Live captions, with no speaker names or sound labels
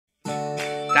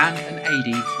Dan and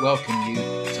Adi welcome you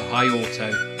to High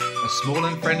Auto, a small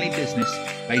and friendly business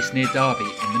based near Derby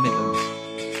in the Midlands.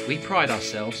 We pride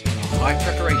ourselves on our high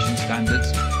preparation standards,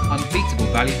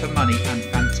 unbeatable value for money and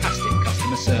fantastic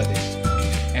customer service.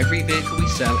 Every vehicle we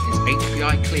sell is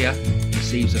HPI clear,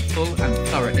 receives a full and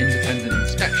thorough independent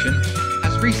inspection,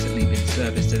 has recently been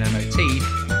serviced and MOT'd,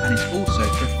 and is also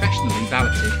professionally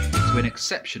valeted to an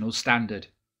exceptional standard.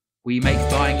 We make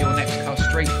buying your next car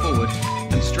straightforward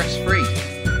and stress-free.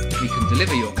 We can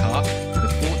deliver your car with a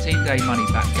 14-day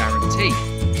money-back guarantee.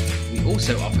 We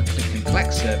also offer click and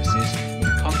collect services with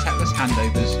contactless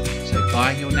handovers, so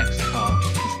buying your next car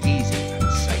is easy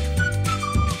and safe.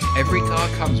 Every car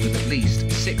comes with at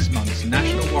least 6 months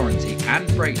national warranty and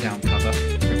breakdown cover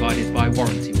provided by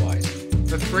Warranty-Wise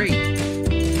for free.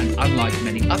 And unlike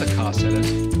many other car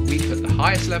sellers, we put the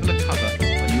highest level of cover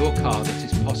on your car that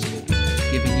is possible,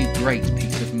 giving you great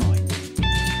peace of mind.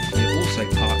 We're also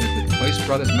partnered with Close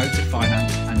Brothers Motor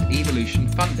Finance and Evolution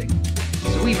Funding,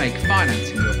 so we make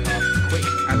financing your car quick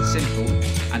and simple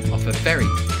and offer very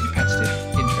competitive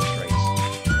interest rates.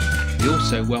 We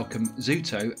also welcome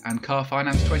Zuto and Car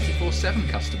Finance 24/7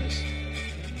 customers.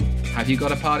 Have you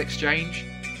got a part exchange?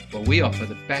 Well, we offer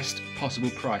the best possible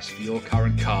price for your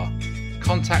current car.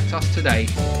 Contact us today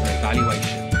for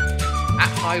evaluation. At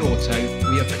High Auto,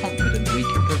 we are confident we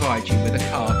can provide you with a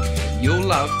car that you'll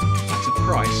love at a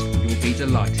price you'll be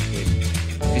delighted with.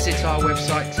 Visit our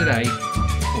website today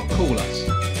or call us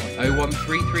on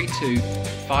 01332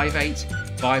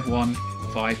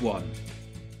 585151.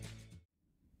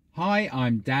 Hi,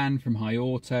 I'm Dan from High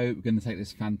Auto. We're going to take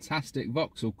this fantastic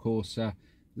VAUXHAll Corsa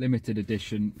limited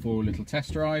edition for a little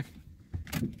test drive.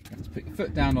 You have to put your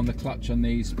foot down on the clutch on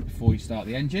these before you start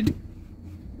the engine.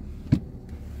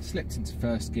 Slipped into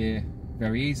first gear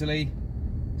very easily,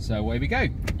 so away we go.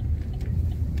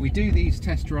 We do these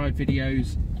test drive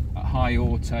videos at High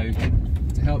Auto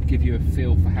to help give you a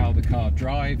feel for how the car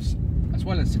drives, as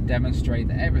well as to demonstrate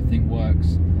that everything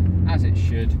works as it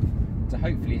should, to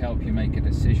hopefully help you make a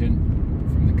decision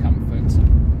from the comfort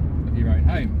of your own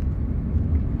home.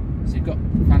 So you've got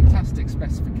fantastic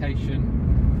specification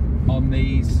on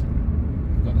these.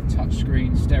 You've got the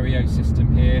touchscreen stereo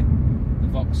system here, the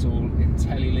VAUXHAll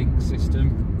IntelliLink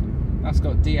system. That's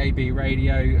got DAB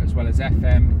radio as well as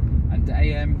FM and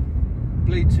AM,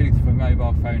 Bluetooth for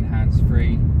mobile phone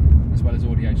hands-free, as well as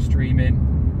audio streaming.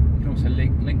 You can also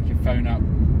link your phone up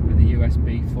with the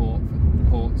USB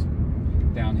port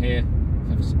down here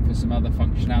for some other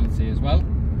functionality as well.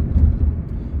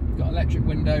 You've got electric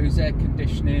windows, air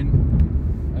conditioning,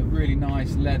 a really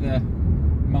nice leather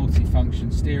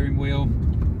multi-function steering wheel.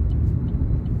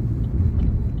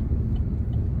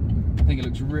 I think it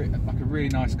looks like a really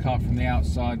nice car from the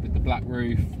outside, with the black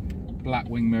roof, black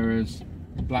wing mirrors,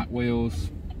 black wheels,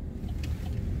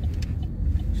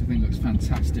 which I think looks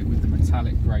fantastic with the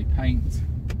metallic grey paint.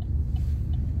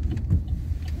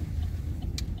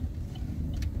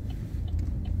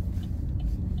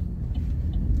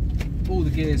 All the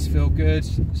gears feel good,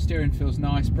 steering feels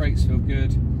nice, brakes feel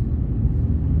good,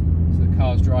 so the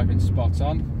car's driving spot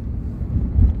on.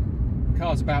 The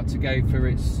car's about to go for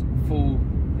its full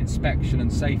inspection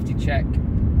and safety check,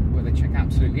 where they check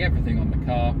absolutely everything on the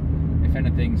car. If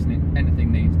anything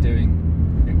needs doing,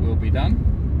 it will be done.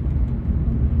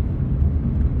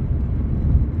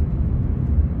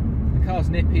 The car's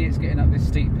nippy, it's getting up this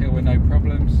steep hill with no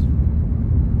problems.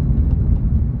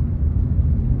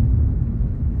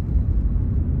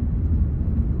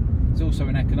 It's also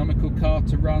an economical car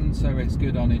to run, so it's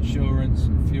good on insurance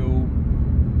and fuel,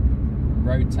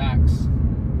 road tax.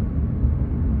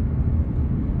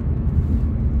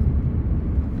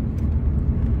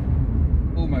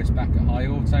 Almost back at High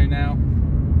Auto now.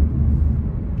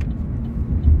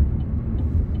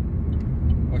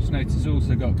 I just noticed it's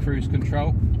also got cruise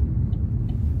control,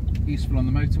 useful on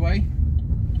the motorway.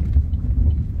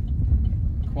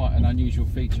 Quite an unusual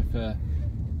feature for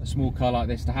a small car like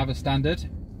this to have a standard,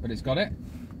 but it's got it.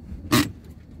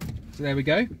 So there we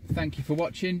go. Thank you for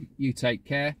watching. You take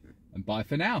care and bye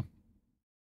for now.